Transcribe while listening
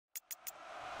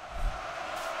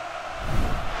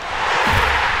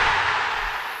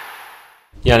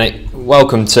Yanic,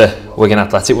 welcome to Wigan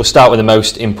Athletic. We'll start with the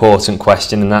most important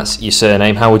question, and that's your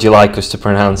surname. How would you like us to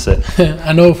pronounce it?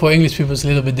 I know for English people it's a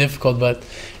little bit difficult, but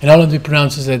in Holland we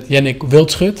pronounce it Yanic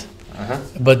Wildschut.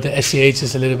 But the SCH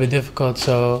is a little bit difficult,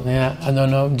 so yeah, I don't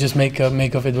know. Just make of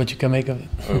it what you can make of it.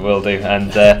 We will do.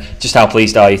 And just how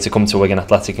pleased are you to come to Wigan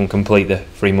Athletic and complete the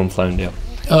 3-month loan deal?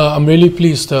 I'm really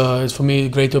pleased. It's for me a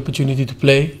great opportunity to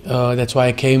play. That's why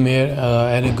I came here. I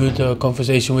had a good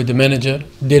conversation with the manager.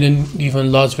 Didn't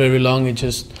even last very long. He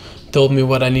just told me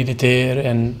what I needed to hear,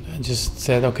 and I just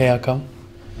said, okay, I'll come.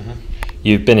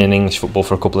 You've been in English football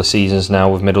for a couple of seasons now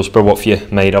with Middlesbrough. What have you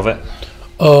made of it?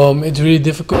 It's really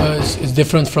difficult. It's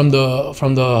different from the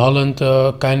Holland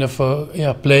kind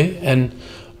of play, and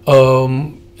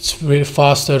it's really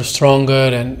faster, stronger,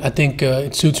 and I think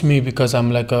it suits me because I'm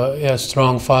like a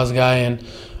strong, fast guy, and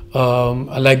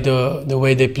I like the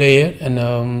way they play here, and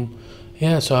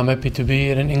so I'm happy to be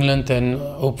here in England, and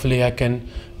hopefully I can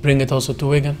bring it also to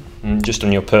Wigan. Just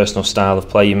on your personal style of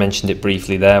play, you mentioned it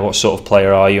briefly there. What sort of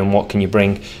player are you, and what can you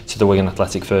bring to the Wigan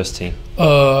Athletic first team?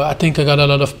 I think I got a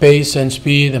lot of pace and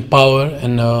speed and power,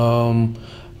 and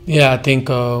I think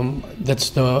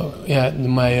that's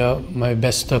my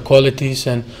best qualities,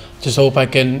 and just hope I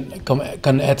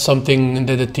can add something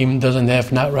that the team doesn't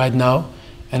have right now,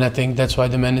 and I think that's why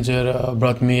the manager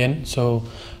brought me in. So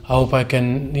I hope I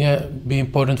can be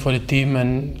important for the team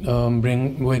and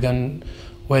bring Wigan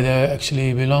where they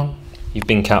actually belong. You've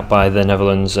been capped by the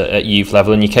Netherlands at youth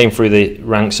level, and you came through the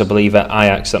ranks, I believe, at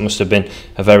Ajax. That must have been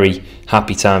a very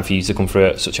happy time for you to come through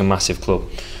at such a massive club.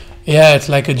 Yeah, it's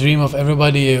like a dream of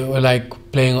everybody, like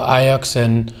playing Ajax,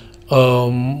 and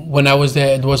when I was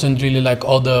there, it wasn't really like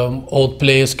all the old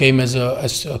players came as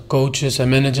coaches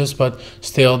and managers, but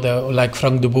still, like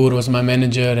Frank de Boer was my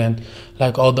manager, and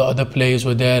like all the other players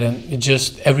were there, and it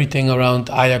just everything around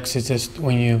Ajax. It's just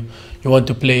when you want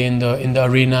to play in the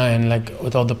arena and like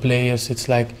with all the players, it's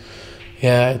like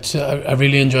I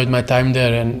really enjoyed my time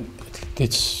there, and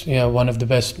it's one of the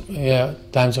best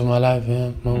times of my life,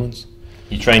 moments.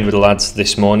 You trained with the lads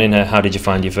this morning. How did you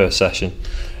find your first session?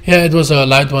 Yeah, it was a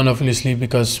light one, obviously,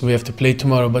 because we have to play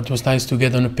tomorrow, but it was nice to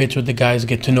get on the pitch with the guys,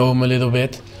 get to know them a little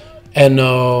bit, and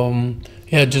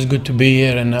just good to be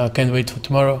here, and I can't wait for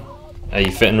tomorrow. Are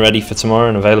you fit and ready for tomorrow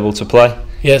and available to play?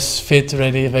 Yes, fit,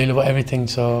 ready, available, everything,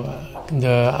 so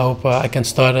I hope I can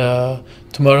start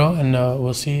tomorrow, and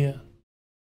we'll see.